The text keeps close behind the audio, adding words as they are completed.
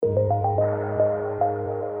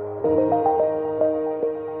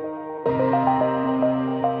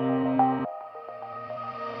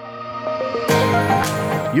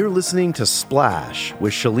listening to Splash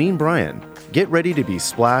with Shalene Bryan. Get ready to be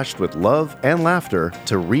splashed with love and laughter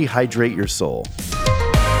to rehydrate your soul.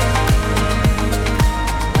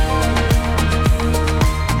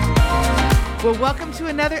 Well, welcome to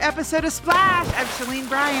another episode of Splash. I'm Shalene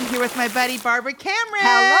Bryan here with my buddy Barbara Cameron.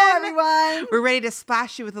 Hello, everyone. We're ready to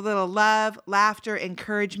splash you with a little love, laughter,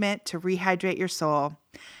 encouragement to rehydrate your soul.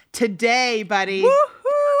 Today, buddy. Woohoo!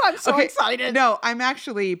 I'm so excited. No, I'm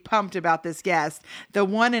actually pumped about this guest. The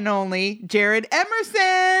one and only Jared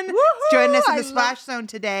Emerson. Woohoo! Is joining us in the Splash Zone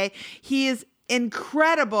today. He is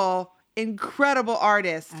incredible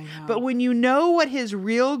artist. But when you know what his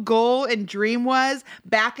real goal and dream was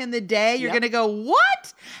back in the day, you're going to go,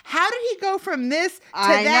 what? How did he go from this to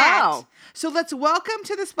that? Know. So let's welcome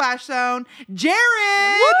to the Splash Zone, Jared.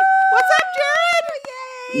 Woo! What's up, Jared?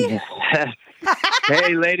 Yay!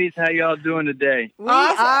 Hey, ladies, how y'all doing today? We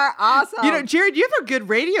are awesome. You know, Jared, you have a good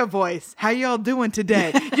radio voice. How y'all doing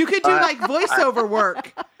today? You could do like voiceover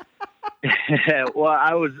work. Well,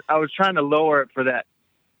 I was trying to lower it for that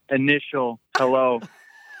initial hello.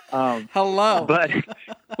 Hello. But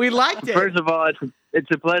We liked it. first of all,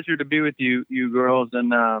 it's a pleasure to be with you girls,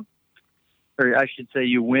 and or I should say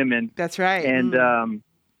you women. That's right. And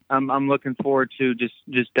I'm looking forward to just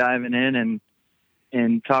diving in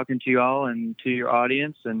and talking to you all and to your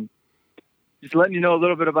audience and just letting you know a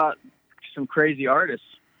little bit about some crazy artists.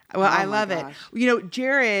 Well, I Oh, my love it. gosh. You know,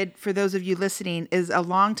 Jared, for those of you listening, is a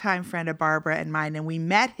longtime friend of Barbara and mine, and we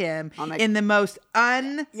met him in the most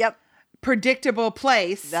unpredictable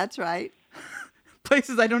place. That's right.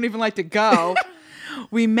 Places I don't even like to go.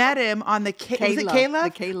 We met him on the was it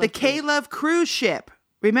Caleb? The Caleb cruise ship.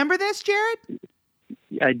 Remember this, Jared?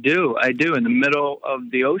 I do, in the middle of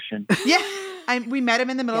the ocean. Yeah. We met him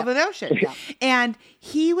in the middle of the ocean. Yeah. And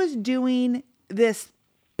he was doing this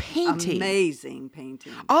painting. Amazing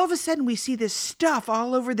painting. All of a sudden, we see this stuff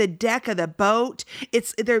all over the deck of the boat.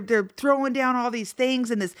 They're throwing down all these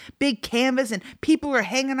things in this big canvas, and people are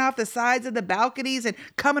hanging off the sides of the balconies and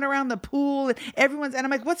coming around the pool, and I'm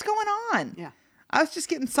like, what's going on? Yeah. I was just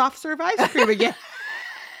getting soft serve ice cream again.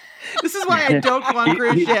 This is why I don't go on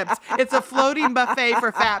cruise ships. It's a floating buffet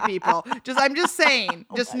for fat people. I'm just saying.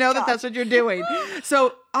 Just know that that's what you're doing.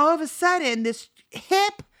 So all of a sudden, this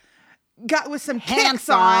hip got with some kicks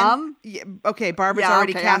on. Yeah, okay, Barbara's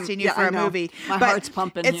already casting you for a movie. My heart's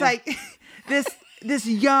pumping. It's like this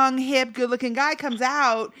young, hip, good-looking guy comes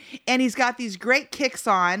out, and he's got these great kicks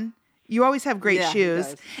on. You always have great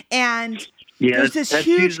shoes, and there's this that's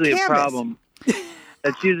huge usually canvas. A problem.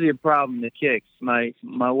 That's usually a problem. The kicks. My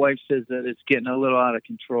wife says that it's getting a little out of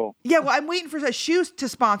control. Yeah, well, I'm waiting for a shoes to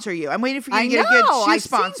sponsor you. I'm waiting for you to I get a good shoe I've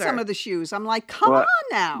sponsor. seen some of the shoes. I'm like, come on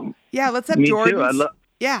now. Yeah, let's have Me Jordan. too.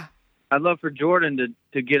 Yeah. I'd love for Jordan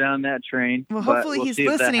to get on that train. Well, but hopefully we'll he's see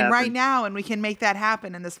if that listening right happens. now, and we can make that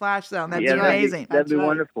happen in the Splash Zone. That'd be Yeah, amazing. That'd be That's right.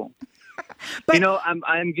 wonderful. But- you know,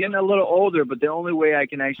 I'm getting a little older, but the only way I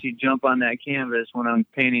can actually jump on that canvas when I'm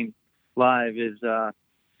painting live is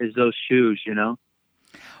those shoes. You know.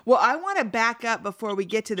 Well, I want to back up before we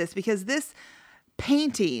get to this, because this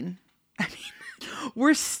painting, I mean,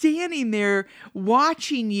 we're standing there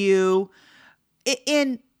watching you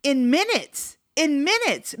in minutes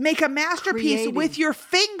make a masterpiece Creating. with your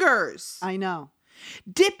fingers. I know.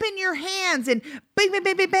 Dip in your hands and bang, bang,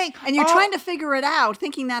 bang, bang, bang. And you're trying to figure it out,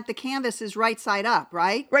 thinking that the canvas is right side up,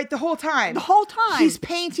 right? Right, the whole time. The whole time. He's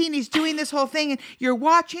painting, he's doing this whole thing, and you're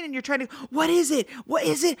watching and you're trying to, what is it? What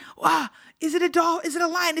is it? Is it a doll? Is it a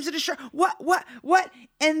lion? Is it a shark? What?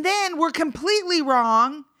 And then we're completely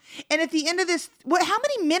wrong. And at the end of this, how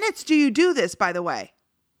many minutes do you do this, by the way?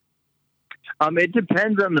 It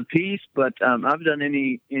depends on the piece, but I've done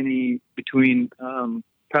any between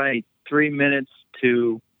probably 3 minutes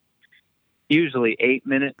to usually 8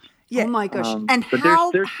 minutes. Yeah. Oh my gosh! And but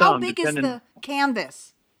how there's how some, big is depending- the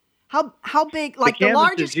canvas? How big? Like the the canvas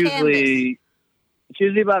largest is usually, canvas? It's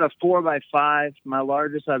usually about a 4x5. My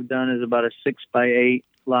largest I've done is about a 6x8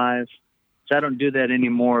 live. So I don't do that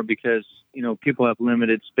anymore because people have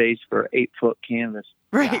limited space for 8-foot canvas.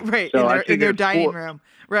 Right. So in their dining 4 room.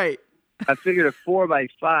 Right. I figured a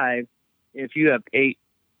 4x5. If you have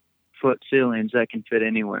 8-foot ceilings, that can fit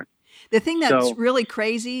anywhere. The thing that's really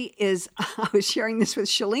crazy is I was sharing this with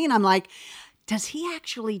Shalene. I'm like, does he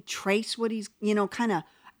actually trace what he's, kind of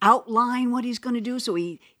outline what he's going to do so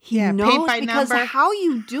he knows? Paint by because number. how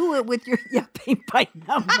you do it with your paint by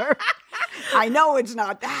number. I know it's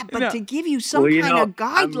not that, but to give you some kind of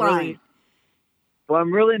guideline.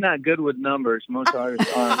 I'm really not good with numbers. Most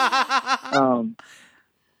artists are.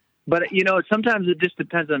 But sometimes it just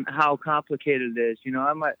depends on how complicated it is.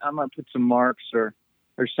 I might put some marks or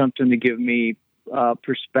something to give me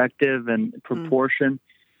perspective and proportion.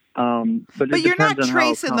 But But you're not depends on how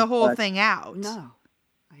tracing the whole complex- thing out. No.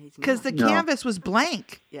 He's Because the not. No. canvas was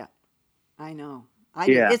blank. Yeah, I know.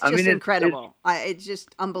 It's I just mean, incredible. It's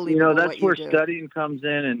just unbelievable. You know, that's what you where do. studying comes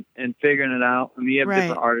in and figuring it out. I mean, you have Right.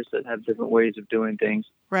 different artists that have different ways of doing things.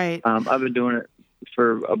 Right. I've been doing it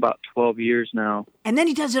for about 12 years now. And then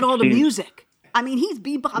he does it all to Seems- music. I mean, he's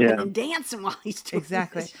bebopping Yeah. and dancing while he's doing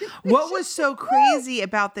Exactly. this. What was so crazy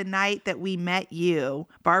about the night that we met you,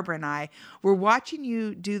 Barbara and I, were watching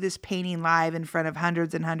you do this painting live in front of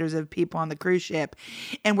hundreds and hundreds of people on the cruise ship.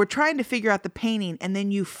 And we're trying to figure out the painting. And then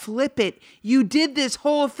you flip it. You did this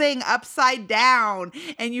whole thing upside down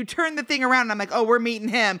and you turn the thing around. And I'm like, oh, we're meeting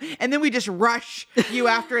him. And then we just rush you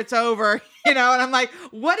after it's over, you know? And I'm like,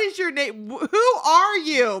 what is your name? Who are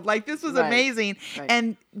you? Like, this was Right. amazing. Right.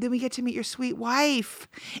 And then we get to meet your sweet wife.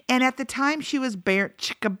 And at the time she was she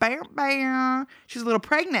was a little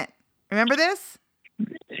pregnant. Remember this?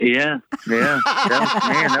 Yeah.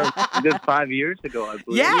 That was a good 5 years ago, I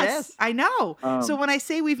believe. Yes, I know. Um, so when I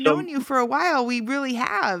say we've so- known you for a while, we really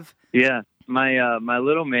have. Yeah. My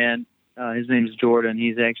little man, his name's Jordan.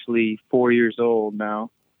 He's actually 4 years old now.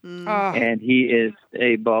 Mm. Oh, And he is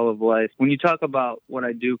a ball of life. When you talk about what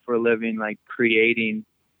I do for a living, like creating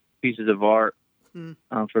pieces of art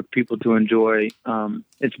for people to enjoy,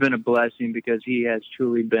 it's been a blessing because he has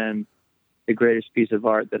truly been the greatest piece of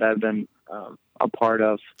art that I've been a part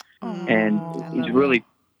of. And he's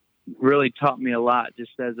really taught me a lot,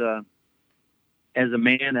 just as a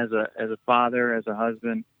man, as a father, as a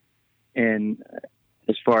husband, and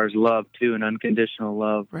as far as love too, and unconditional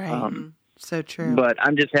love. right. So true. But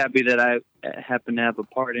I'm just happy that I happen to have a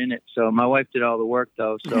part in it. So my wife did all the work,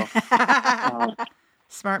 though. So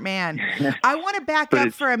Smart man. I want to back But up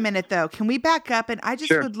it's- for a minute, though. Can we back up? And I just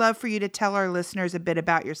Sure. would love for you to tell our listeners a bit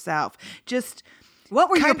about yourself. Just What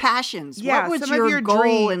were your Kind- passions? Yeah, what was some of your, your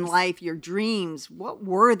goal in dreams. life, your dreams? What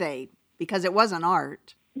were they? Because it wasn't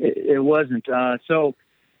art. it wasn't. So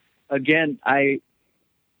again, I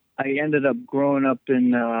ended up growing up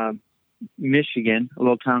in Michigan, a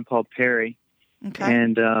little town called Perry, okay.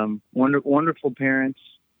 and wonderful parents,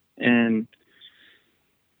 and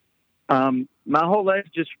my whole life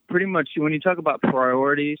just pretty much, when you talk about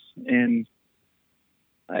priorities, and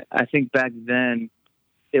I think back then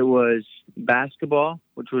it was basketball,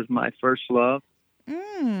 which was my first love,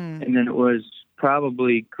 and then it was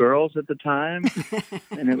probably girls at the time,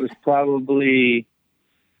 and it was probably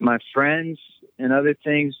my friends and other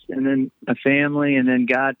things, and then a family, and then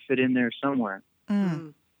God fit in there somewhere.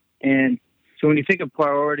 Mm. And so when you think of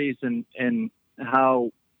priorities and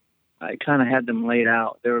how I kind of had them laid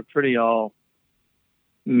out, they were pretty all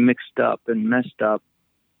mixed up and messed up.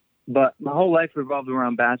 But my whole life revolved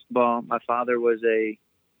around basketball. My father was a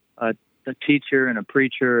teacher and a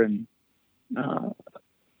preacher and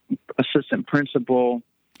assistant principal.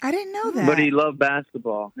 I didn't know that. But he loved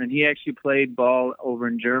basketball, and he actually played ball over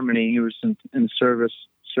in Germany. He was in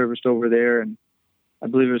serviced over there, and I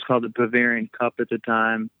believe it was called the Bavarian Cup at the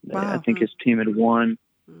time. Wow. I think his team had won.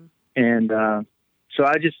 And so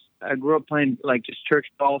I grew up playing like just church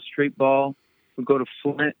ball, street ball. We'd go to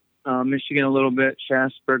Flint, Michigan a little bit,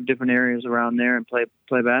 Shasburg, different areas around there, and play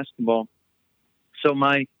basketball. So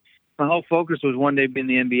my whole focus was one day being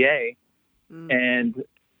the NBA, and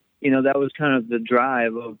that was kind of the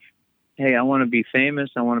drive of, hey, I want to be famous,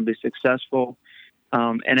 I want to be successful,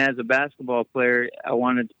 and as a basketball player, I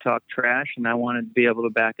wanted to talk trash, and I wanted to be able to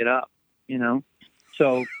back it up.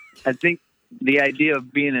 So I think the idea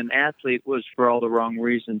of being an athlete was for all the wrong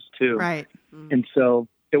reasons too. Right. And so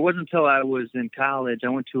it wasn't until I was in college, I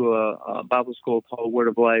went to a Bible school called Word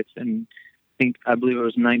of Life, and I believe it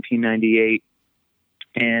was 1998.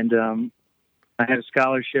 And I had a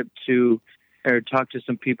scholarship to talk to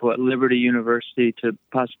some people at Liberty University to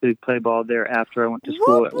possibly play ball there after I went to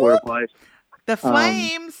school at Word of Life. The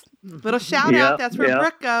Flames. Little shout out. That's where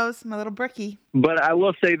Brooke goes. My little Brookie. But I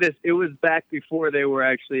will say this. It was back before they were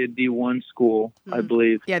actually a D1 school, I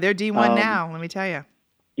believe. Yeah, they're D1 now, let me tell you.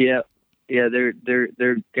 Yeah. Yeah, they're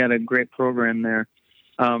got a great program there.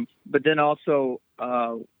 But then also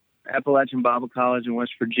Appalachian Bible College in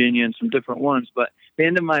West Virginia and some different ones. But at the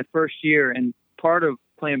end of my first year, and part of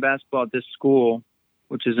playing basketball at this school,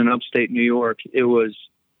 which is in upstate New York, it was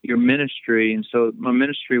your ministry. And so my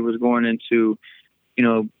ministry was going into,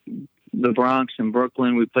 the Bronx and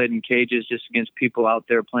Brooklyn. We played in cages just against people out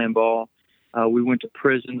there playing ball. We went to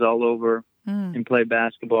prisons all over and played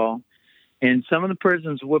basketball. And some of the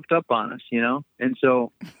prisons whipped up on us, And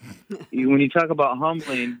so when you talk about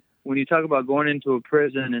humbling, when you talk about going into a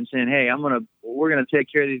prison and saying, hey, we're going to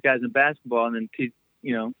take care of these guys in basketball, and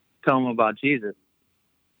then, tell them about Jesus.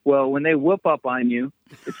 Well, when they whoop up on you,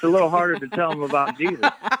 it's a little harder to tell them about Jesus,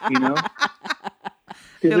 you know?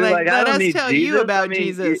 'Cause They're like, I let don't us need tell you Jesus. about I mean,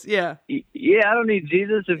 Jesus. Yeah. Yeah, I don't need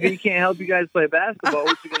Jesus. If he can't help you guys play basketball,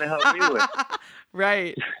 what's he going to help me with?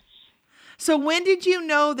 Right. So when did you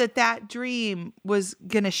know that dream was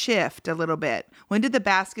going to shift a little bit? When did the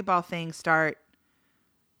basketball thing start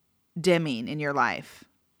dimming in your life?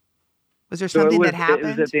 Was there something that happened?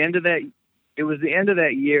 It was at the end of that. It was the end of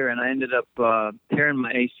that year, and I ended up tearing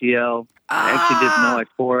my ACL. I actually didn't know I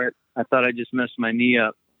tore it. I thought I just messed my knee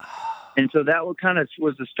up. And so that was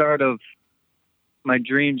the start of my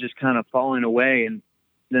dream just kind of falling away, and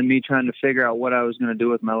then me trying to figure out what I was going to do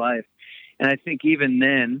with my life. And I think even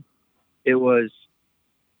then it was,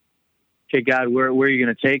 okay, God, where are you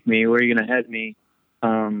going to take me? Where are you going to head me?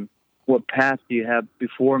 What path do you have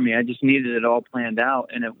before me? I just needed it all planned out,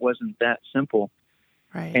 and it wasn't that simple.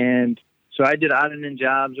 Right. And so I did odd and end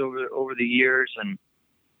jobs over the years, and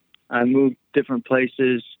I moved different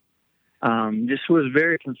places. Just was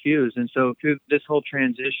very confused. And so through this whole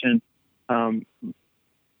transition,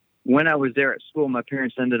 when I was there at school, my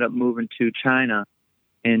parents ended up moving to China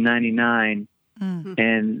in 99,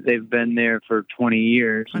 and they've been there for 20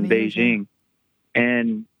 years in Beijing. Yeah.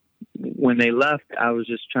 And when they left, I was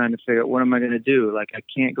just trying to figure out, what am I going to do? Like, I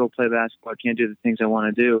can't go play basketball. I can't do the things I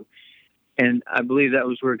want to do. And I believe that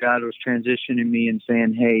was where God was transitioning me and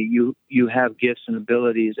saying, hey, you have gifts and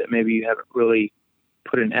abilities that maybe you haven't really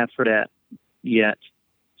put an effort at yet.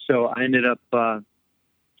 So I ended up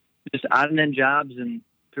just odd and end jobs, and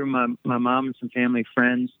through my mom and some family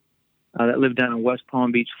friends that lived down in West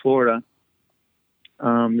Palm Beach, Florida,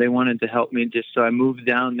 they wanted to help me. Just so I moved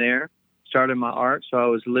down there, started my art. So I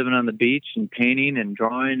was living on the beach and painting and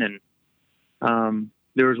drawing. And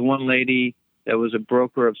there was one lady that was a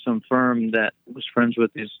broker of some firm that was friends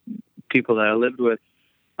with these people that I lived with,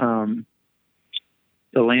 the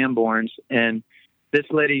Lamborns. And this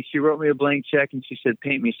lady, she wrote me a blank check and she said,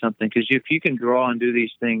 paint me something. Because if you can draw and do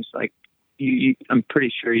these things, like I'm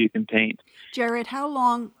pretty sure you can paint. Jared,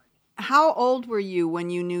 how old were you when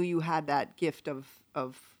you knew you had that gift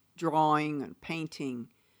of drawing and painting?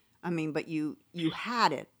 I mean, but you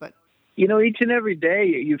had it, but each and every day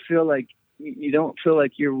you feel like you don't feel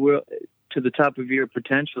like you're to the top of your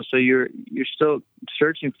potential. So you're still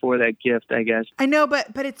searching for that gift, I guess. I know,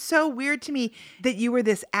 but it's so weird to me that you were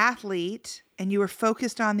this athlete and you were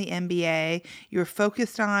focused on the NBA. You were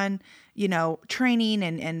focused on, training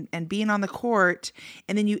and being on the court.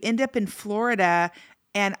 And then you end up in Florida,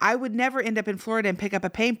 and I would never end up in Florida and pick up a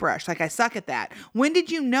paintbrush. Like, I suck at that. When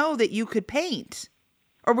did you know that you could paint?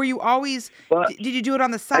 Or were you always, did you do it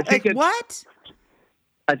on the side? What?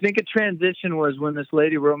 I think a transition was when this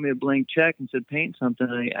lady wrote me a blank check and said, paint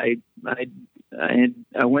something. I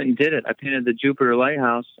went and did it. I painted the Jupiter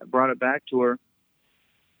Lighthouse. I brought it back to her.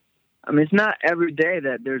 I mean, it's not every day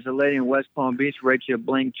that there's a lady in West Palm Beach who writes you a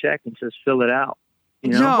blank check and says, fill it out.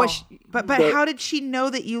 No, but how did she know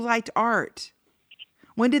that you liked art?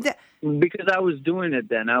 When did that? Because I was doing it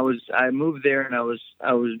then. I moved there and I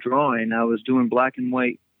was drawing. I was doing black and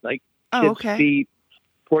white, like kids' feet,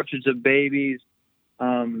 portraits of babies.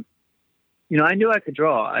 I knew I could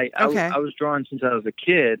draw. I was drawing since I was a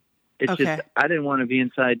kid. It's just I didn't want to be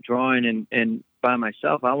inside drawing and by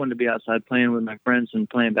myself. I wanted to be outside playing with my friends and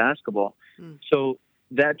playing basketball. So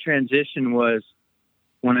that transition was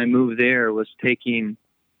when I moved there, was taking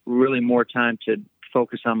really more time to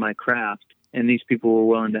focus on my craft. And these people were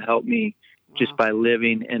willing to help me just by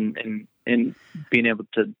living and being able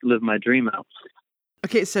to live my dream out.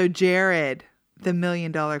 Okay, so Jared, the $1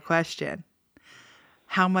 million question.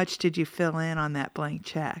 How much did you fill in on that blank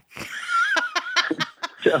check?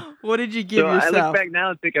 What did you give yourself? I look back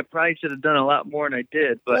now and think I probably should have done a lot more than I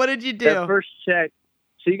did. But what did you do? That first check,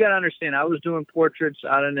 so you got to understand, I was doing portraits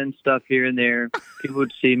out and in stuff here and there. People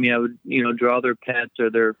would see me. I would, draw their pets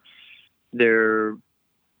or their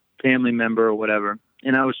family member or whatever.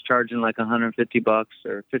 And I was charging like $150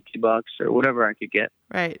 or $50 or whatever I could get.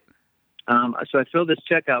 Right. So I filled this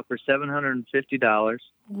check out for $750.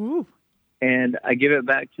 Ooh. And I give it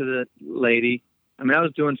back to the lady. I mean, I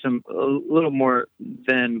was doing a little more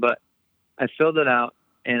then, but I filled it out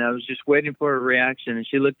and I was just waiting for a reaction. And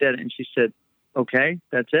she looked at it and she said, okay,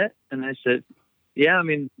 that's it. And I said, yeah, I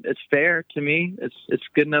mean, it's fair to me. It's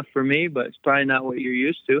good enough for me, but it's probably not what you're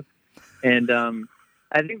used to. And,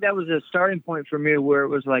 I think that was a starting point for me where it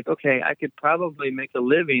was like, okay, I could probably make a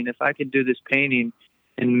living if I could do this painting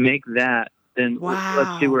and make that, then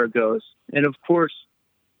let's see where it goes. And of course,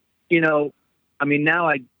 now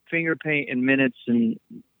I finger paint in minutes, and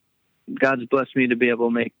God's blessed me to be able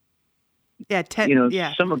to make,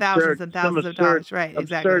 some thousands and thousands of dollars. Right.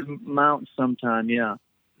 Exactly. Absurd amounts sometime. Yeah.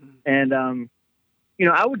 And,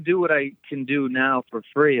 I would do what I can do now for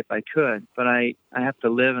free if I could, but I have to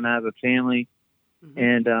live and I have a family,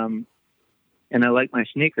 and I like my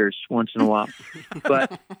sneakers once in a while.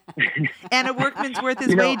 But and a workman's worth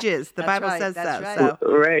his wages. The Bible says so.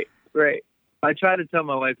 Right. So. Right. I try to tell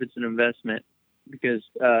my wife it's an investment because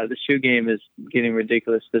the shoe game is getting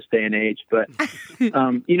ridiculous this day and age. But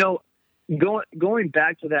going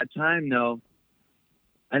back to that time though,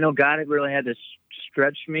 I know God had really had to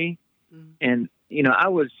stretch me, and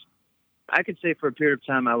I could say for a period of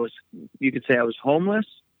time you could say I was homeless,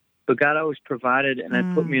 but God always provided, and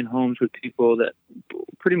I put me in homes with people that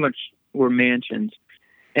pretty much were mansions.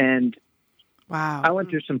 And wow, I went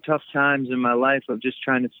through some tough times in my life of just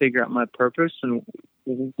trying to figure out my purpose and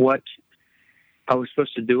what I was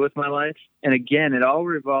supposed to do with my life. And again, it all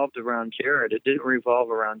revolved around Jared. It didn't revolve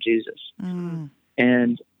around Jesus.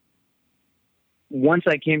 And once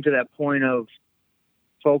I came to that point of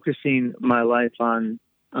focusing my life on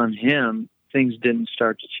him, things didn't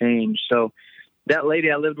start to change. So that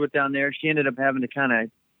lady I lived with down there, she ended up having to kind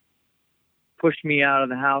of push me out of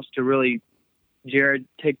the house to really, Jared,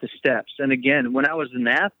 take the steps. And again, when I was an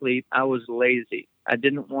athlete, I was lazy. I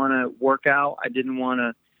didn't want to work out. I didn't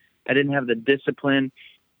have the discipline.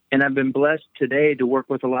 And I've been blessed today to work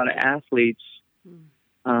with a lot of athletes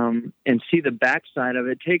and see the backside of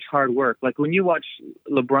it. It takes hard work. Like when you watch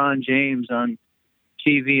LeBron James on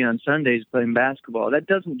TV on Sundays playing basketball, that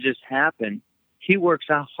doesn't just happen. He works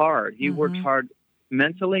out hard. He works hard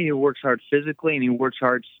mentally, he works hard physically, and he works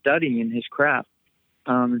hard studying his craft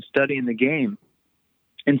and studying the game.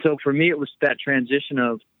 And so for me, it was that transition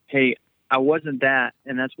of, hey, I wasn't that,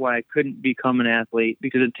 and that's why I couldn't become an athlete,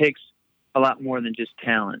 because it takes a lot more than just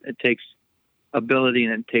talent. It takes ability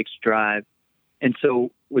and it takes drive. And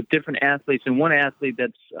so with different athletes, and one athlete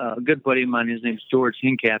that's a good buddy of mine, his name's George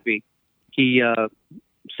Hincapie. He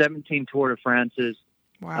 17 Tour de France's.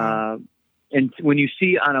 Wow. And when you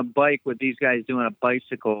see on a bike what these guys do on a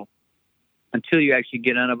bicycle, until you actually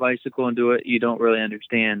get on a bicycle and do it, you don't really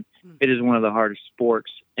understand. It is one of the hardest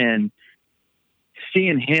sports. And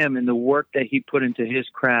seeing him and the work that he put into his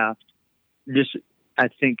craft, just I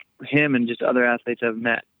think him and just other athletes I've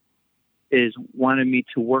met is wanted me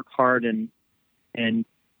to work hard and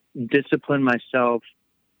discipline myself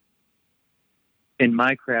in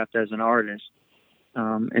my craft as an artist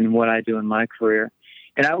and what I do in my career.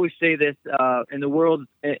 And I always say this in the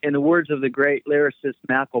words of the great lyricist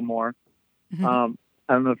Macklemore. I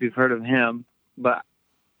don't know if you've heard of him, but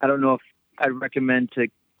I don't know if I'd recommend to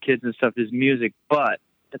kids and stuff his music. But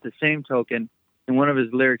at the same token, in one of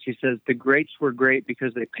his lyrics, he says, "The greats were great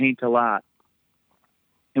because they paint a lot."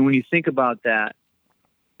 And when you think about that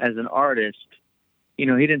as an artist, he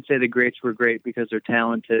didn't say the greats were great because they're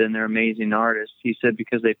talented and they're amazing artists. He said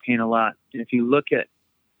because they paint a lot. And if you look at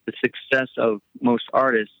the success of most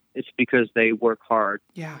artists, it's because they work hard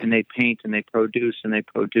and they paint and they produce and they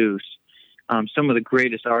produce. Some of the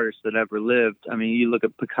greatest artists that ever lived. I mean, you look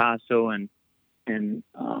at Picasso and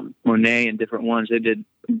Monet and different ones. They did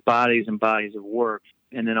bodies and bodies of work,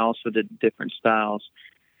 and then also did different styles.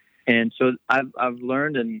 And so I've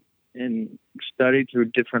learned and studied through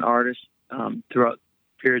different artists throughout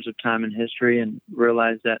periods of time in history, and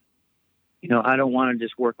realized that I don't want to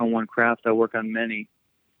just work on one craft. I work on many.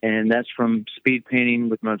 And that's from speed painting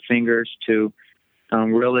with my fingers to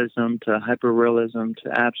realism to hyperrealism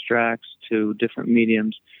to abstracts to different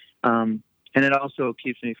mediums. And it also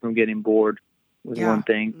keeps me from getting bored with one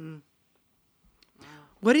thing.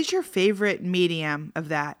 What is your favorite medium of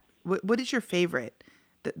that? What is your favorite?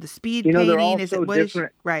 The speed painting? Is it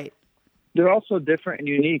different? Right. They're also different and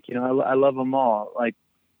unique. I love them all. Like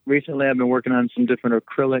recently I've been working on some different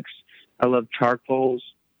acrylics. I love charcoals.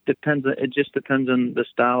 It just depends on the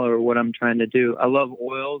style or what I'm trying to do. I love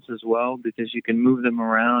oils as well because you can move them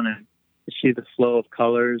around and see the flow of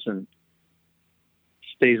colors, and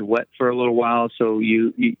stays wet for a little while, so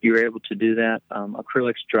you're able to do that.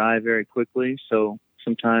 Acrylics dry very quickly, so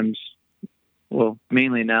sometimes,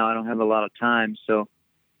 mainly now I don't have a lot of time, so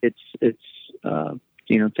it's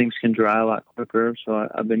things can dry a lot quicker. So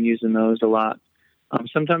I've been using those a lot.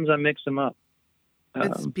 Sometimes I mix them up.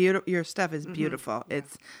 It's beautiful. Your stuff is beautiful.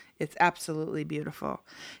 It's absolutely beautiful.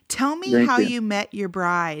 Tell me how you met your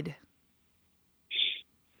bride.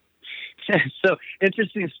 So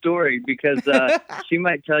interesting story, because she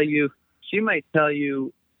might tell you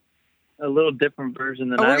a little different version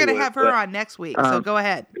than I would. We're going to have her on next week, so go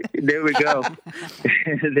ahead. There we go.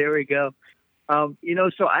 There we go.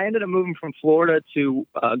 So I ended up moving from Florida to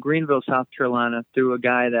Greenville, South Carolina, through a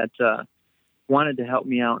guy that wanted to help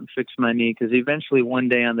me out and fix my knee, because eventually one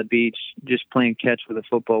day on the beach, just playing catch with a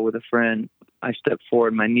football with a friend, I stepped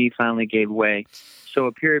forward. My knee finally gave way. So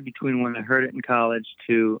a period between when I hurt it in college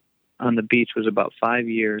to on the beach was about 5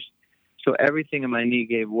 years. So everything in my knee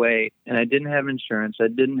gave way, and I didn't have insurance. I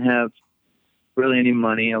didn't have really any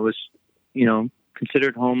money. I was,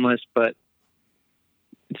 considered homeless, but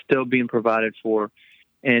still being provided for.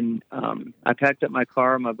 And I packed up my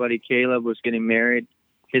car. My buddy Caleb was getting married.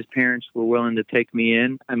 His parents were willing to take me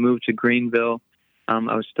in. I moved to Greenville.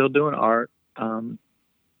 I was still doing art.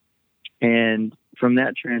 And from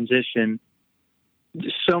that transition,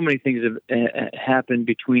 just so many things have happened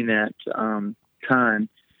between that time.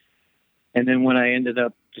 And then when I ended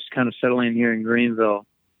up just kind of settling here in Greenville,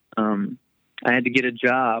 I had to get a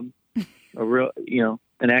job, a real,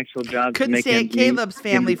 an actual job. Couldn't to make stay at Caleb's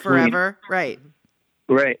family forever. Right.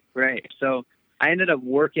 Right. So I ended up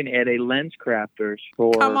working at a Lens Crafters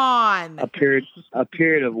for Come on. a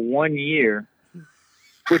period of 1 year,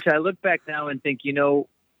 which I look back now and think,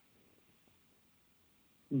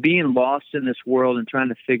 being lost in this world and trying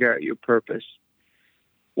to figure out your purpose.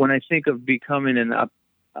 When I think of becoming an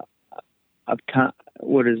optician,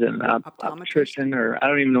 or I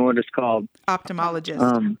don't even know what it's called.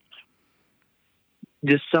 Ophthalmologist.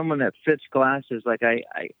 Just someone that fits glasses. Like I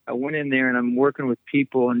went in there and I'm working with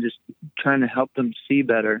people and just trying to help them see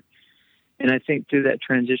better. And I think through that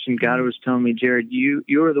transition, God was telling me, Jared,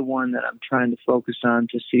 you're the one that I'm trying to focus on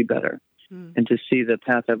to see better and to see the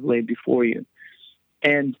path I've laid before you.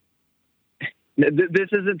 And this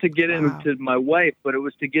isn't to get into my wife, but it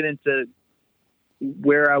was to get into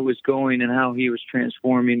where I was going and how he was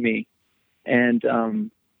transforming me. And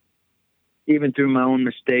even through my own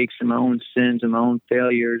mistakes and my own sins and my own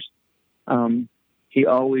failures, he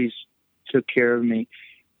always took care of me.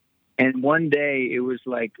 And one day, it was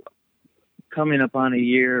like coming up on a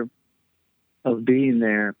year of being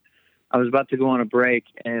there. I was about to go on a break,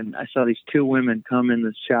 and I saw these two women come in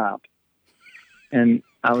the shop. And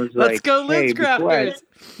I was like, let's go, Lens Crafters.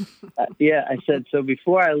 I said, so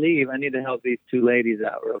before I leave, I need to help these two ladies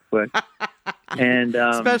out real quick. And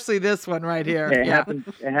especially this one right here. It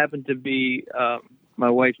happened to be my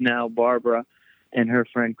wife now, Barbara, and her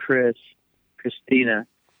friend Christina.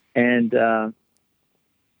 And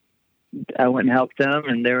I went and helped them,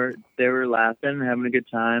 and they were laughing, having a good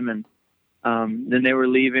time. And then they were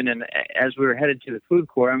leaving, and as we were headed to the food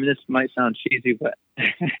court, I mean, this might sound cheesy, but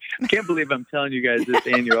I can't believe I'm telling you guys this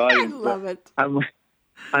and your audience. I love it.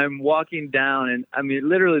 I'm walking down, and I mean,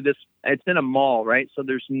 literally it's in a mall, right? So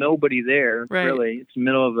there's nobody there, really. It's the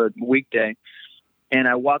middle of a weekday. And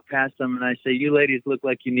I walk past them, and I say, you ladies look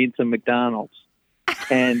like you need some McDonald's.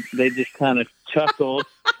 And they just kind of chuckled,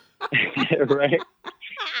 right?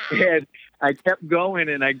 And I kept going,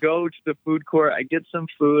 and I go to the food court. I get some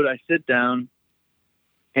food. I sit down,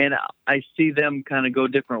 and I see them kind of go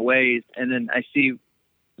different ways. And then I see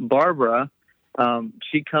Barbara.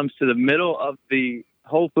 She comes to the middle of the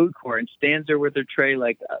whole food court and stands there with her tray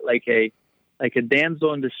like a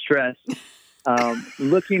damsel in distress,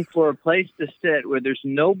 looking for a place to sit where there's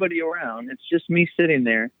nobody around. It's just me sitting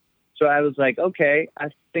there. So I was like, okay, I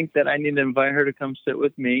think that I need to invite her to come sit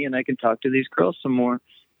with me, and I can talk to these girls some more.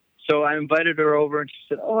 So I invited her over, and she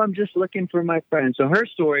said, oh, I'm just looking for my friend. So her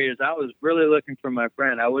story is I was really looking for my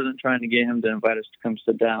friend. I wasn't trying to get him to invite us to come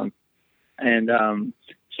sit down. And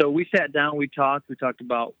so we sat down, we talked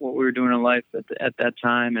about what we were doing in life at that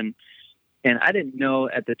time. And I didn't know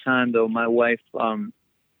at the time, though, my wife,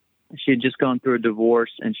 she had just gone through a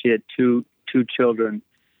divorce, and she had two children.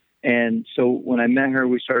 And so when I met her,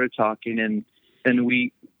 we started talking, and then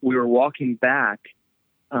we were walking back.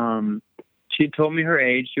 She told me her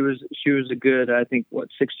age. She was a good, I think,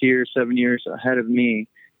 7 years ahead of me.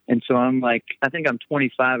 And so I'm like, I think I'm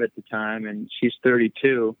 25 at the time, and she's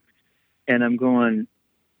 32. And I'm going,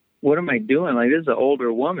 what am I doing? Like, this is an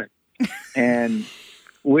older woman. And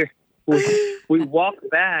we walk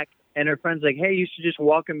back, and her friend's like, hey, you should just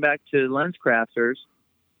walk him back to Lens Crafters.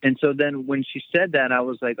 And so then when she said that, I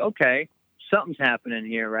was like, okay, something's happening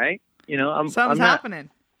here, right? Something's happening.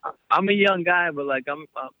 I'm a young guy, but like I'm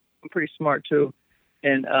pretty smart too.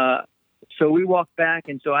 And so we walked back,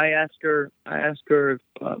 and so I asked her if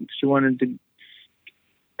she wanted to.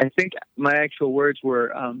 I think my actual words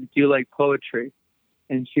were, "Do you like poetry?"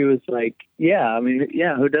 And she was like, "Yeah, I mean,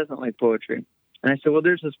 yeah, who doesn't like poetry?" And I said, "Well,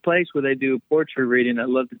 there's this place where they do poetry reading. I'd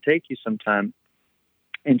love to take you sometime."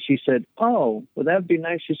 And she said, "Oh, well, that'd be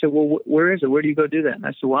nice." She said, "Well, where is it? Where do you go do that?" And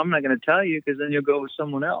I said, "Well, I'm not going to tell you because then you'll go with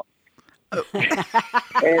someone else."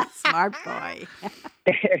 Smart boy.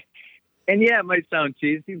 And yeah, it might sound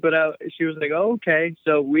cheesy, but she was like, "Oh, okay."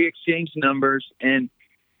 So we exchanged numbers, and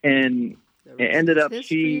It ended up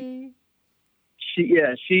she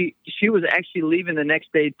was actually leaving the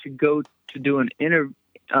next day to go to do an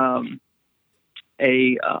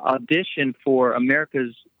audition for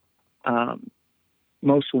America's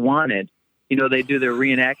Most Wanted. You know, they do their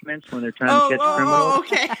reenactments when they're trying to catch criminals. Oh,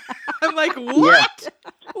 okay. I'm like, what? Yeah.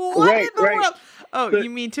 What in the world? Oh, so you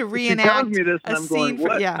mean to reenact she tells me this, and a I'm going, scene?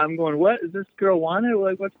 what? Yeah. I'm going, what? Is this girl wanted?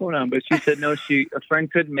 Like, what's going on? But she said, no, a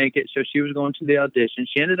friend couldn't make it, so she was going to the audition.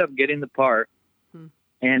 She ended up getting the part,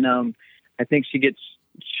 and I think she gets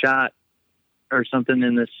shot or something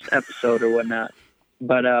in this episode or whatnot.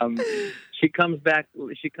 But she comes back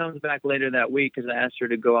later that week because I asked her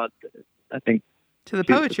to go out, I think, to the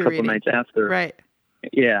poetry a couple reading. nights after. Right.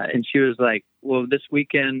 Yeah, and she was like, well, this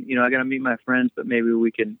weekend, you know, I got to meet my friends, but maybe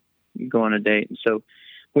we could go on a date. And so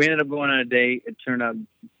we ended up going on a date. It turned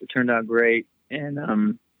out great.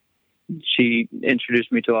 And she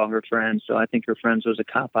introduced me to all her friends. So I think her friends was a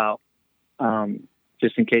cop out,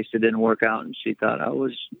 just in case it didn't work out. And she thought I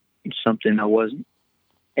was something I wasn't.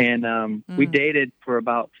 And we dated for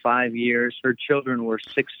about 5 years. Her children were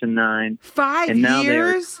 6 and 9. 5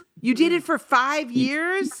 years? You dated for 5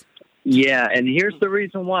 years? Yeah, and here's the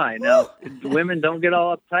reason why. Now, women don't get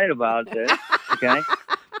all uptight about this, okay?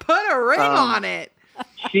 Put a ring on it.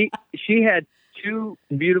 She had 2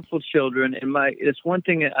 beautiful children, and it's one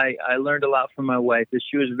thing I learned a lot from my wife is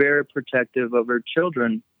she was very protective of her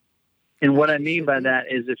children. And what I mean by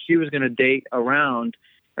that is if she was going to date around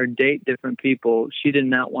or date different people, she did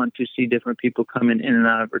not want to see different people coming in and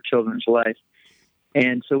out of her children's life.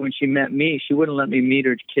 And so when she met me, she wouldn't let me meet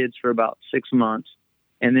her kids for about 6 months.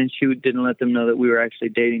 And then she didn't let them know that we were actually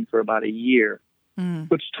dating for about a year,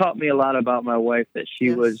 which taught me a lot about my wife, that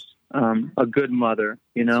she was a good mother,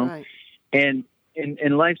 you know. Right. And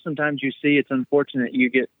in life, sometimes you see, it's unfortunate,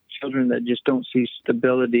 you get children that just don't see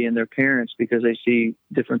stability in their parents because they see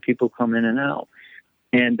different people come in and out.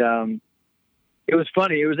 And it was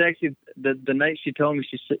funny. It was actually the night she told me,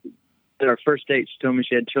 she said, at our first date, she told me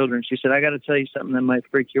she had children. She said, I got to tell you something that might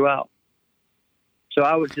freak you out. So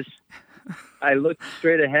I looked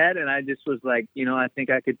straight ahead and I just was like, you know, I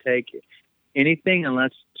think I could take anything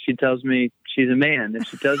unless she tells me she's a man. If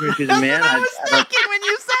she tells me she's a man, I was thinking when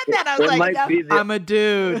you said that, I was like, I'm a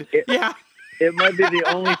dude. It might be the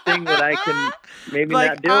only thing that I can maybe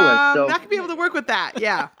not deal with. So I'm not going to be able to work with that.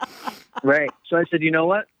 Yeah. Right. So I said, you know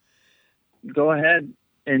what? Go ahead.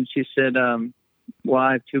 And she said, well,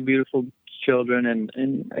 I have 2 beautiful children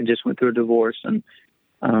and I just went through a divorce. And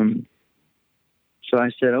so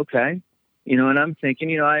I said, okay. You know, and I'm thinking,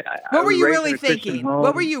 you know, what were you really thinking?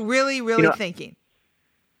 What were you really, really thinking?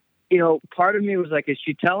 You know, part of me was like, is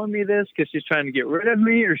she telling me this because she's trying to get rid of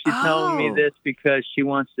me, or is she telling me this because she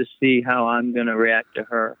wants to see how I'm going to react to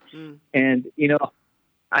her? And, you know,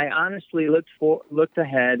 I honestly looked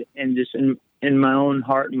ahead and just in my own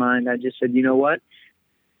heart and mind, I just said, you know what?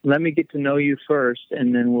 Let me get to know you first,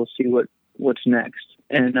 and then we'll see what's next.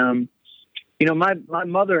 And, you know, my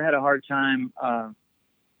mother had a hard time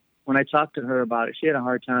when I talked to her about it. She had a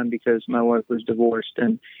hard time because my wife was divorced.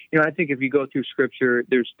 And, you know, I think if you go through Scripture,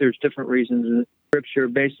 there's different reasons in Scripture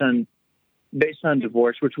based on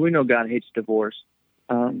divorce, which we know God hates divorce.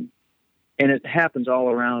 And it happens all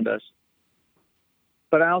around us.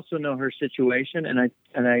 But I also know her situation. And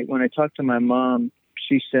I when I talked to my mom,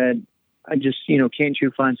 she said, I just, you know, can't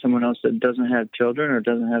you find someone else that doesn't have children or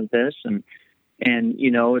doesn't have this? And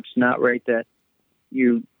you know, it's not right that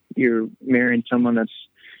you're marrying someone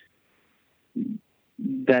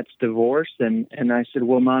that's divorced. And I said,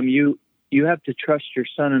 well, Mom, you have to trust your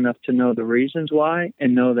son enough to know the reasons why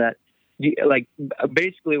and know that, like,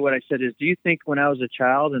 basically what I said is, do you think when I was a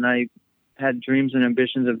child and I had dreams and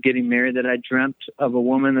ambitions of getting married that I dreamt of a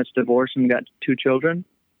woman that's divorced and got 2 children?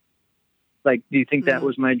 Like, do you think that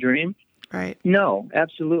was my dream? Right. No,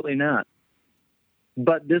 absolutely not.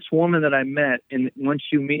 But this woman that I met, and once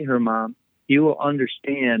you meet her, Mom, you will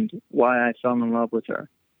understand why I fell in love with her.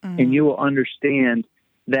 And you will understand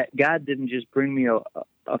that God didn't just bring me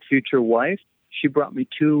a future wife. She brought me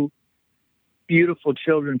 2 beautiful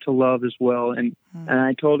children to love as well. And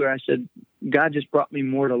I told her, I said, God just brought me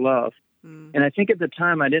more to love. And I think at the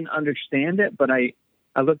time I didn't understand it, but I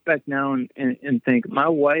look back now and think my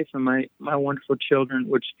wife and my wonderful children,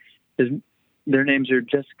 which their names are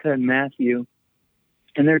Jessica and Matthew,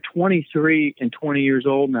 and they're 23 and 20 years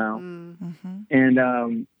old now.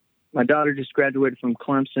 And my daughter just graduated from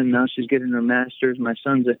Clemson. Now she's getting her master's. My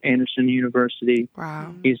son's at Anderson University.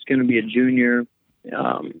 Wow. He's going to be a junior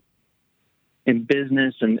in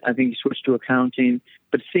business, and I think he switched to accounting.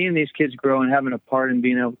 But seeing these kids grow and having a part in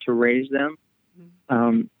being able to raise them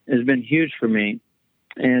has been huge for me.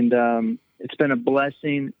 And it's been a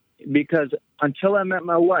blessing because until I met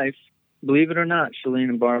my wife, believe it or not, Shalene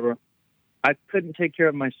and Barbara, I couldn't take care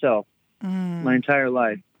of myself my entire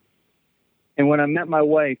life. And when I met my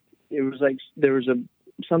wife, it was like there was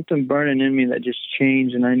something burning in me that just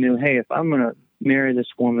changed, and I knew, hey, if I'm going to marry this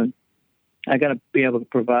woman, I got to be able to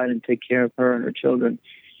provide and take care of her and her children.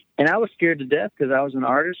 And I was scared to death because I was an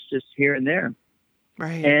artist just here and there.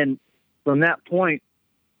 Right. And from that point,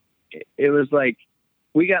 it was like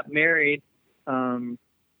we got married in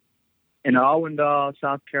Allendale,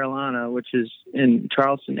 South Carolina, which is in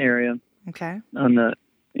Charleston area. Okay. On the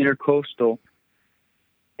intercoastal.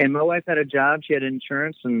 And my wife had a job. She had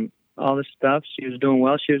insurance and all this stuff. She was doing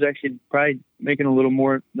well. She was actually probably making a little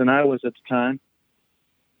more than I was at the time.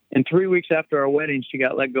 And 3 weeks after our wedding, she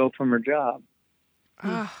got let go from her job.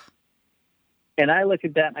 And I look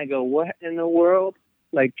at that and I go, what in the world?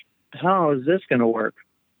 Like, how is this going to work?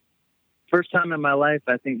 First time in my life,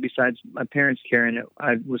 I think, besides my parents carrying it,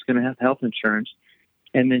 I was going to have health insurance.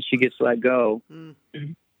 And then she gets let go.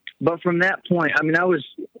 But from that point, I mean,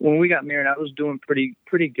 when we got married, I was doing pretty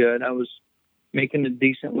good. I was making a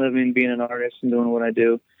decent living, being an artist and doing what I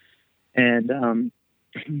do. And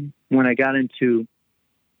when I got into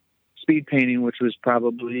speed painting, which was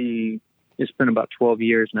it's been about 12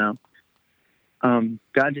 years now,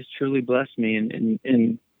 God just truly blessed me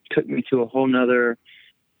and took me to a whole nother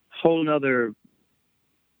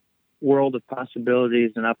world of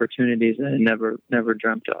possibilities and opportunities that I never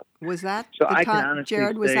dreamt of. Was that so the I time, can honestly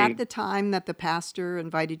Jared? Was say, that the time that the pastor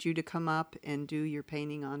invited you to come up and do your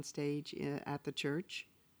painting on stage at the church?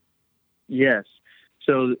 Yes.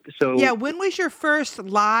 So yeah. When was your first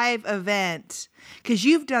live event? Because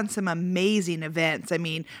you've done some amazing events. I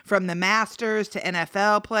mean, from the Masters to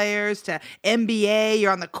NFL players to NBA.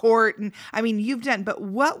 You're on the court, and I mean, you've done. But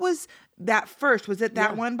what was that first? Was it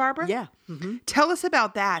that one, Barbara? Yeah. Mm-hmm. Tell us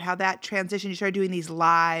about that. How that transition. You started doing these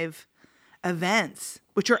live events,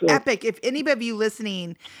 which are epic. If anybody of you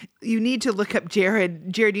listening, you need to look up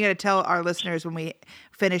Jared. Jared, you got to tell our listeners when we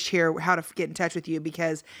finish here how to get in touch with you,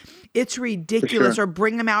 because it's ridiculous. Sure. Or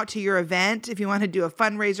bring them out to your event if you want to do a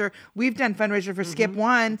fundraiser. We've done fundraiser for Skip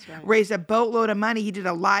One, raised a boatload of money. He did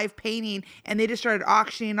a live painting, and they just started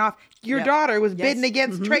auctioning off. Your daughter was bidding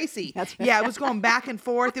against Tracy. That's right. Yeah, it was going back and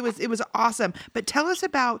forth. It was awesome. But tell us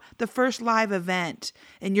about the first live event,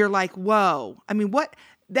 and you're like, whoa. I mean,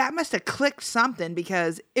 that must have clicked something,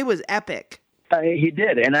 because it was epic. He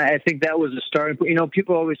did. And I think that was a starting point. You know,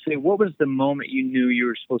 people always say, what was the moment you knew you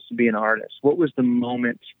were supposed to be an artist? What was the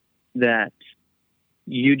moment that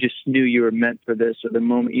you just knew you were meant for this, or the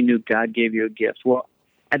moment you knew God gave you a gift? Well,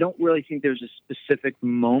 I don't really think there's a specific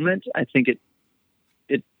moment. I think it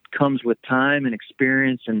comes with time and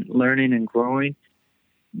experience and learning and growing.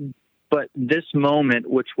 But this moment,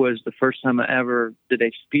 which was the first time I ever did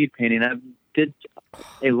a speed painting, I did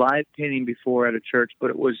a live painting before at a church, but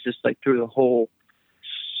it was just like through the whole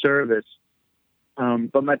service.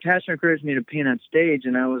 But my pastor encouraged me to paint on stage,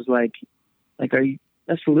 and I was like,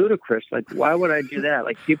 that's ludicrous. Like, why would I do that?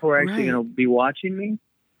 Like, people are actually going to be watching me,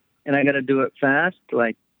 and I got to do it fast.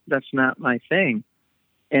 Like, that's not my thing.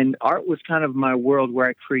 And art was kind of my world where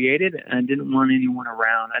I created, and I didn't want anyone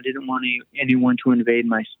around. I didn't want anyone to invade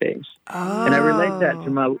my space. Oh. And I relate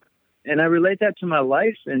that to my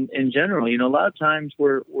life in general. You know, a lot of times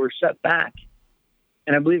we're set back,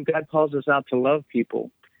 and I believe God calls us out to love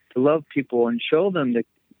people and show them that,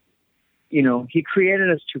 you know, He created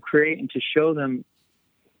us to create and to show them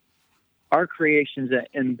our creations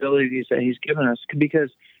and abilities that He's given us, because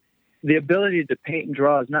the ability to paint and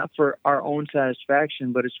draw is not for our own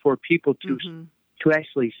satisfaction, but it's for people to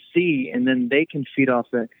actually see, and then they can feed off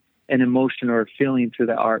an emotion or a feeling through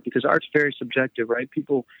the art, because art's very subjective, right?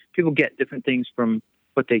 People get different things from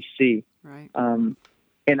what they see. Right.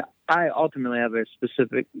 And I ultimately have a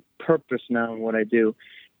specific purpose now in what I do.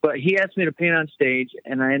 But he asked me to paint on stage,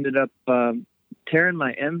 and I ended up tearing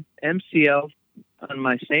my MCL on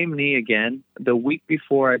my same knee again the week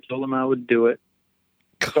before I told him I would do it.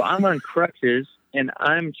 So I'm on crutches, and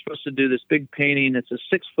I'm supposed to do this big painting. It's a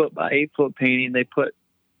 6 foot by 8 foot painting. They put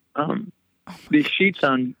these sheets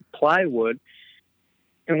on plywood.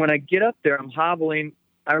 And when I get up there, I'm hobbling.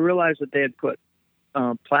 I realize that they had put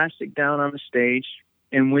plastic down on the stage.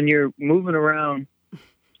 And when you're moving around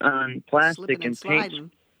on plastic and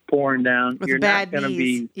paint pouring down, with you're not going to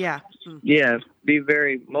be be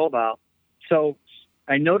very mobile. So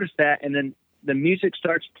I noticed that, and then the music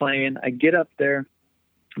starts playing. I get up there.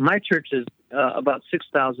 My church is about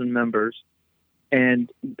 6,000 members, and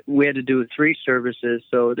we had to do 3 services.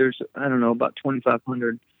 So there's, I don't know, about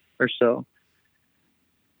 2,500 or so.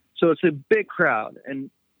 So it's a big crowd, and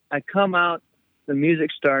I come out, the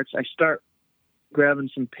music starts, I start grabbing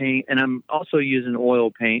some paint, and I'm also using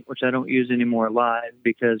oil paint, which I don't use anymore live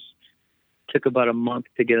because it took about a month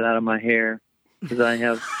to get it out of my hair because I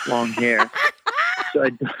have long hair. So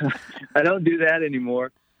I don't do that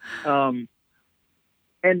anymore.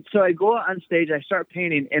 And so I go out on stage, I start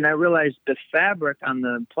painting, and I realize the fabric on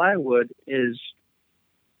the plywood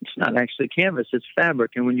it's not actually canvas, it's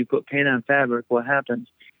fabric. And when you put paint on fabric, what happens?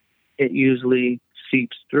 It usually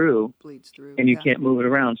seeps through, bleeds through, and you can't move it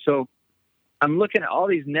around. So I'm looking at all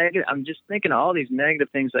these I'm just thinking of all these negative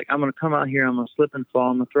things. Like, I'm going to come out here, I'm going to slip and fall,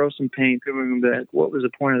 I'm going to throw some paint. People are going to be like, what was the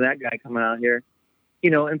point of that guy coming out here?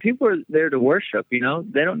 And people are there to worship, they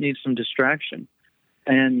don't need some distraction.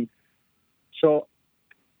 And so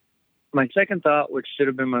my second thought, which should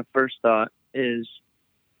have been my first thought, is,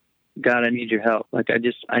 God, I need your help. Like,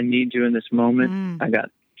 I need you in this moment. I got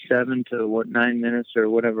 7 to 9 minutes or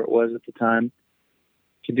whatever it was at the time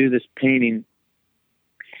to do this painting.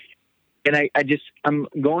 And I'm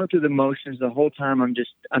going through the motions the whole time.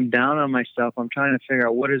 I'm down on myself. I'm trying to figure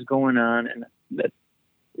out what is going on and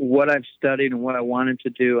what I've studied and what I wanted to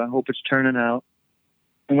do. I hope it's turning out.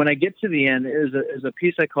 And when I get to the end, it was a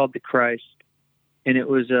piece I called The Christ. And it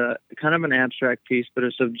was a kind of an abstract piece, but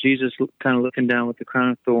it's of Jesus kind of looking down with the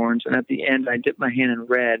crown of thorns. And at the end, I dip my hand in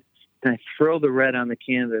red and I throw the red on the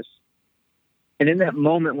canvas. And in that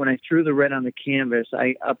moment, when I threw the red on the canvas,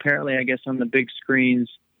 I guess on the big screens,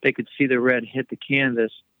 they could see the red hit the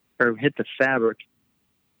canvas or hit the fabric.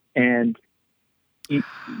 And you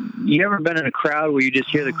ever been in a crowd where you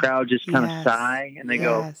just hear the crowd just kind of sigh and they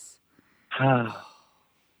go, ah.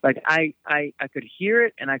 Like I could hear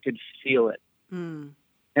it and I could feel it. And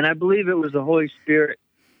I believe it was the Holy Spirit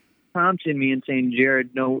prompting me and saying,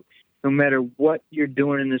 Jared, no matter what you're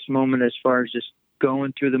doing in this moment, as far as just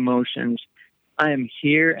going through the motions, I am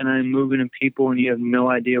here and I'm moving in people, and you have no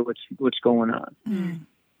idea what's going on.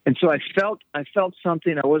 And so I felt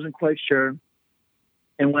something. I wasn't quite sure.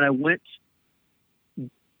 And when I went,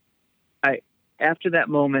 after that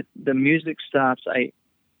moment, the music stops. I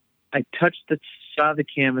touched the side of the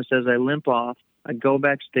canvas as I limp off. I go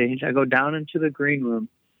backstage. I go down into the green room,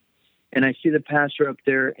 and I see the pastor up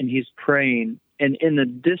there, and he's praying. And in the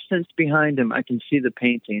distance behind him, I can see the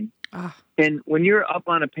painting. And when you're up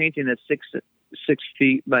on a painting that's 6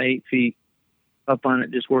 feet by 8 feet, up on it,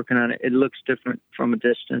 just working on it, it looks different from a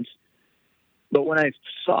distance. But when I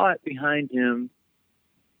saw it behind him,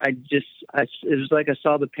 it was like I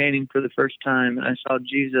saw the painting for the first time, and I saw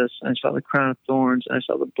Jesus, and I saw the crown of thorns, and I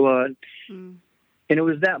saw the blood. And it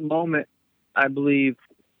was that moment, I believe,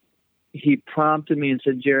 he prompted me and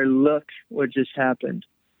said, Jared, look what just happened.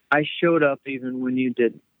 I showed up even when you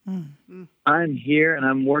didn't. I'm here and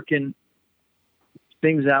I'm working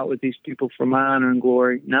things out with these people for my honor and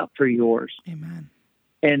glory, not for yours. Amen.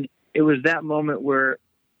 And it was that moment where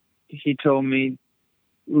he told me,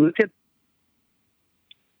 look at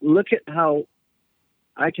how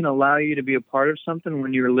I can allow you to be a part of something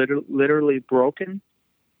when you're literally broken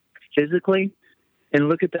physically. And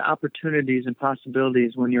look at the opportunities and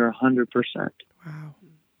possibilities when you're 100%. Wow.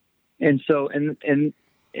 And so, in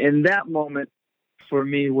that moment for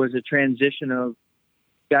me was a transition of,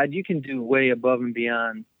 God, you can do way above and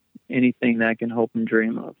beyond anything that I can hope and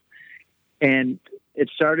dream of. And it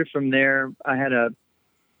started from there. I had a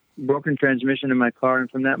broken transmission in my car. And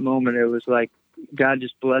from that moment, it was like, God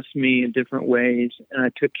just blessed me in different ways. And I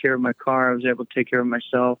took care of my car. I was able to take care of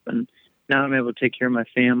myself. And now I'm able to take care of my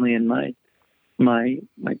family and my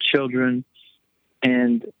children.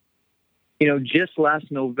 And, just last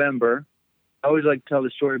November, I always like to tell the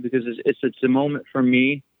story because it's a moment for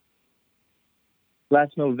me.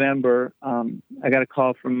 Last November, I got a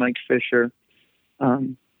call from Mike Fisher.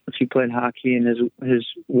 He played hockey, and his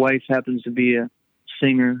wife happens to be a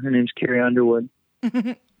singer. Her name's Carrie Underwood.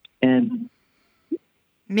 And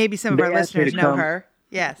maybe some of our listeners know her.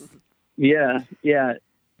 Yes. Yeah.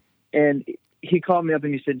 And he called me up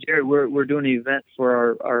and he said, Jared, we're doing an event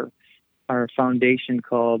for our foundation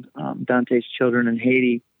called Dante's Children in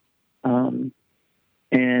Haiti.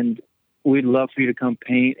 And we'd love for you to come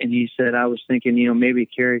paint. And he said, I was thinking, maybe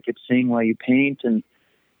Carrie could sing while you paint. And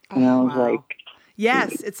I was like,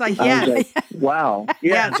 yes, it's like, yes. I was like, wow.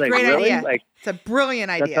 Yeah, it's a great idea. Like, it's a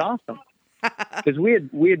brilliant idea. That's awesome. Because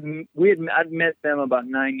I'd met them about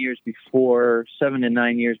 9 years before, 7 to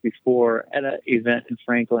 9 years before, at an event in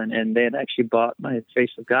Franklin, and they had actually bought my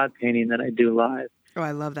Face of God painting that I do live. Oh,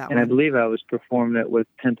 I love that and one. I believe I was performing it with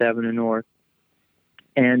 10th Avenue North.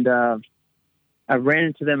 And I ran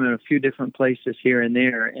into them in a few different places here and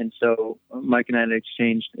there, and so Mike and I had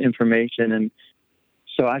exchanged information, and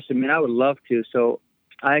so I said, man, I would love to. So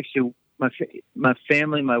I actually, my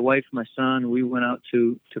family, my wife, my son, we went out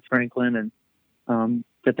to Franklin, and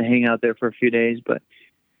got to hang out there for a few days, but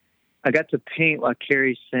I got to paint while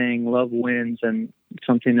Carrie sang Love Wins and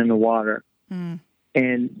Something in the Water.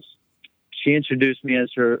 And she introduced me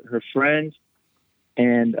as her friend.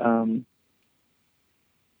 And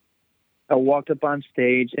I walked up on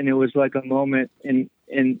stage, and it was like a moment, and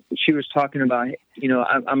she was talking about,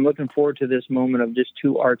 I'm looking forward to this moment of just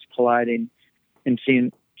two arts colliding and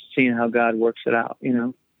seeing how God works it out,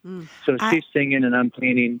 So she's singing and I'm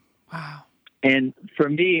painting. Wow. And for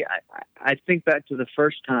me, I think back to the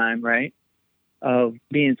first time, right, of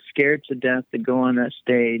being scared to death to go on that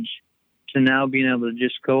stage, to now being able to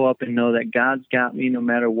just go up and know that God's got me no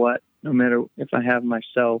matter what, no matter if I have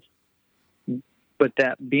myself. But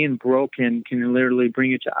that being broken can literally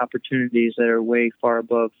bring you to opportunities that are way far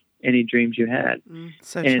above any dreams you had.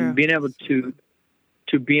 So and true. Being able to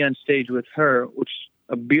be on stage with her, which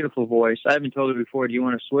a beautiful voice. I haven't told her before, do you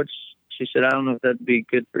want to switch? She said, I don't know if that'd be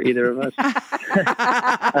good for either of us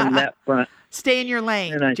on that front. Stay in your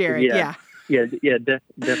lane, And I Jared. said, yeah,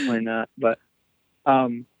 definitely not. But,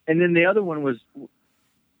 and then the other one was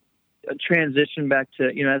a transition back to,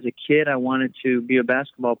 as a kid, I wanted to be a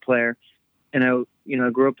basketball player. And I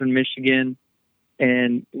grew up in Michigan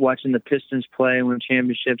and watching the Pistons play and win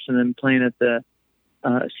championships, and then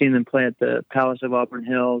seeing them play at the Palace of Auburn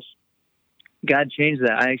Hills. God changed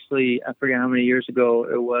that. I forget how many years ago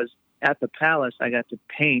it was, at the Palace, I got to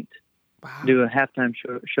paint, do a halftime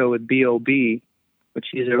show with B.O.B., which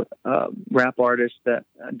he's a rap artist that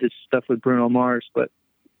did stuff with Bruno Mars. But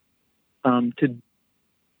to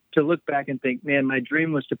look back and think, man, my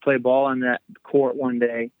dream was to play ball on that court one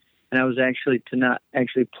day, and I was actually to not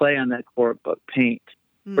actually play on that court, but paint.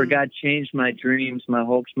 Where God changed my dreams, my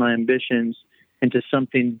hopes, my ambitions into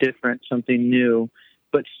something different, something new,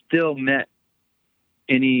 but still met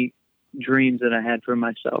any dreams that I had for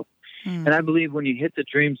myself. And I believe when you hit the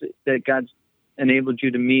dreams that God's enabled you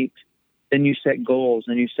to meet, then you set goals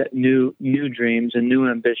and you set new dreams and new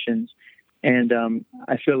ambitions. And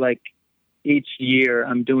I feel like each year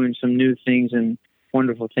I'm doing some new things and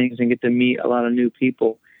wonderful things and get to meet a lot of new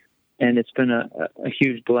people. And it's been a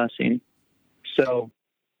huge blessing. So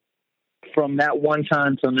from that one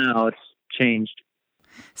time till now, it's changed.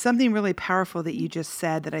 Something really powerful that you just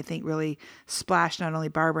said that I think really splashed not only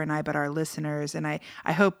Barbara and I, but our listeners. And I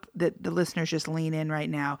hope that the listeners just lean in right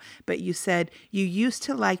now. But you said you used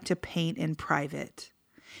to like to paint in private.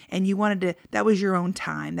 And you wanted to, that was your own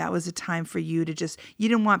time. That was a time for you to you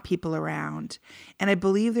didn't want people around. And I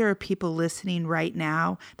believe there are people listening right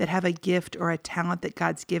now that have a gift or a talent that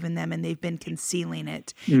God's given them and they've been concealing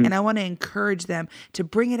it. And I want to encourage them to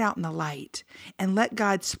bring it out in the light and let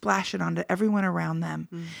God splash it onto everyone around them.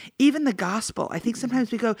 Even the gospel. I think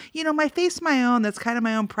sometimes we go, my faith's my own. That's kind of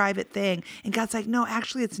my own private thing. And God's like, no,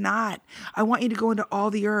 actually it's not. I want you to go into all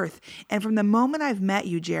the earth. And from the moment I've met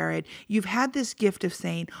you, Jared, you've had this gift of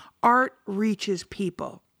saying, art reaches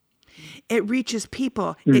people. It reaches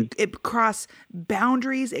people. It cross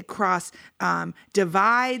boundaries. It cross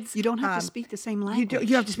divides. You don't have to speak the same language. You don't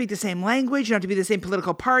have to speak the same language. You don't have to be the same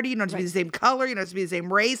political party. You don't have to be the same color. You don't have to be the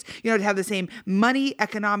same race. You don't have to have the same money,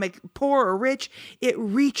 economic, poor or rich. It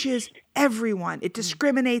reaches everyone. It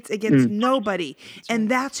discriminates against nobody. And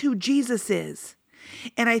that's who Jesus is.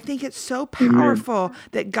 And I think it's so powerful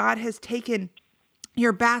that God has taken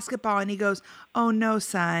your basketball and he goes, oh no,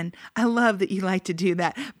 son, I love that you like to do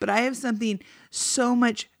that, but I have something so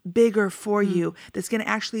much bigger for you that's going to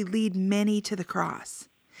actually lead many to the cross.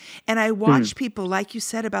 And I watched people, like you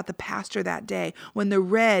said about the pastor that day, when the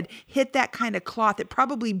red hit that kind of cloth, it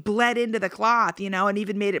probably bled into the cloth, and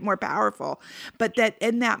even made it more powerful. But that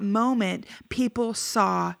in that moment, people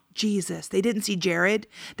saw Jesus. They didn't see Jared.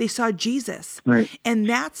 They saw Jesus. Right. And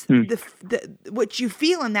that's the what you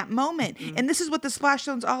feel in that moment. And this is what the Splash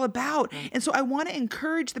Zone's all about. And so I want to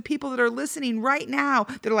encourage the people that are listening right now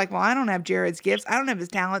that are like, well, I don't have Jared's gifts. I don't have his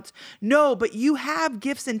talents. No, but you have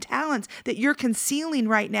gifts and talents that you're concealing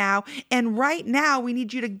right now. And right now we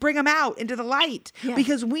need you to bring them out into the light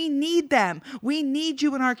because we need them. We need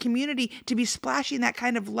you in our community to be splashing that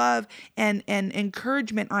kind of love and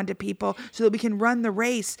encouragement onto people so that we can run the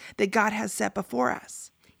race that God has set before us.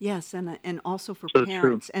 Yes, and also for So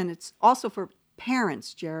parents. true. And it's also for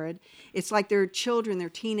parents, Jared. It's like their children, they're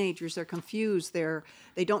teenagers, they're confused,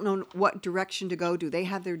 they don't know what direction to go to. They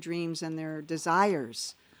have their dreams and their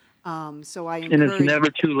desires. So I And encourage. it's never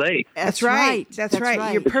too late. That's right. That's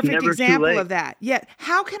right. You're a perfect never too example late. of that. Yeah.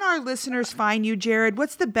 How can our listeners find you, Jared?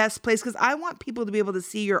 What's the best place? Because I want people to be able to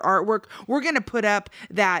see your artwork. We're going to put up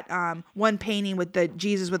that one painting with the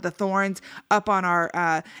Jesus with the thorns up on our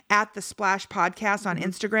at the Splash podcast on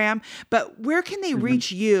Instagram. But where can they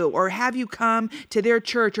reach you, or have you come to their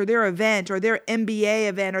church or their event or their MBA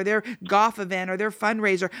event or their golf event or their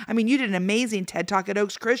fundraiser? I mean, you did an amazing TED Talk at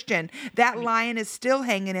Oaks Christian. That lion is still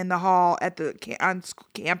hanging in the hall at the on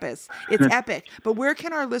campus. It's epic. But where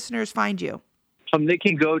can our listeners find you? They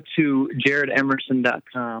can go to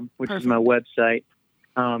jaredemerson.com, which is my website.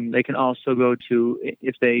 They can also go to,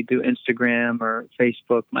 if they do Instagram or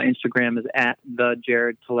Facebook, my Instagram is at the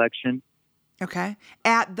Jared Collection. Okay.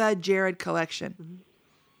 At the Jared Collection.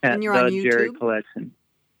 At And you're the on YouTube? Jared Collection.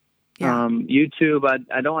 Yeah. YouTube,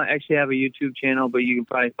 I don't actually have a YouTube channel, but you can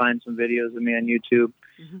probably find some videos of me on YouTube.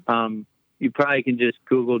 You probably can just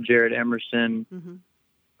Google Jared Emerson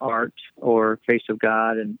art or Face of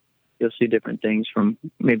God, and you'll see different things from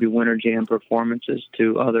maybe Winter Jam performances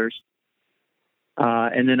to others.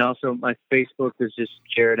 And then also my Facebook is just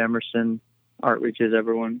Jared Emerson. Art reaches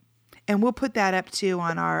everyone. And we'll put that up too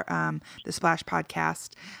on our the Splash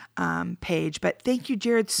Podcast page. But thank you,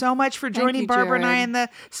 Jared, so much for joining you, Barbara and I Jared. in the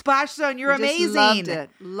Splash Zone. You're Just amazing. Loved it.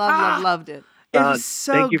 Loved it. It was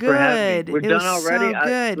so thank you good. for having me. We're It done was already. So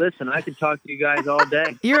good. Listen, I could talk to you guys all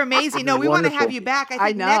day. You're amazing. No, we want to have Wonderful. you back. I I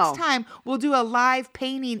think know. next time we'll do a live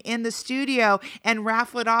painting in the studio and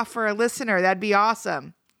raffle it off for a listener. That'd be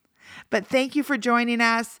awesome. But thank you for joining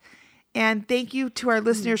us. And thank you to our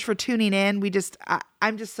listeners for tuning in.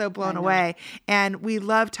 I'm just so blown away. And we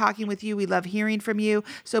love talking with you. We love hearing from you.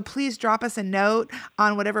 So please drop us a note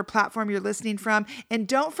on whatever platform you're listening from. And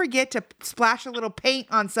don't forget to splash a little paint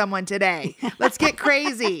on someone today. Let's get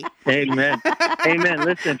crazy. Amen. Amen.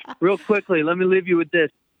 Listen, real quickly, let me leave you with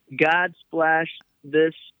this. God splashed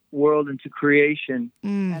this world into creation,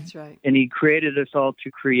 That's right. and he created us all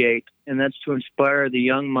to create. And that's to inspire the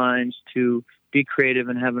young minds to be creative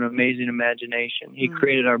and have an amazing imagination. He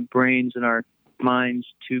created our brains and our minds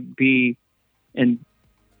to be and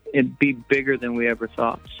be bigger than we ever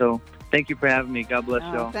thought. So thank you for having me. God bless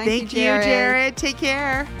y'all. Thank you, Jared. Take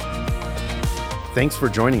care. Thanks for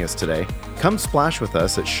joining us today. Come splash with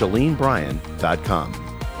us at ShaleneBryan.com.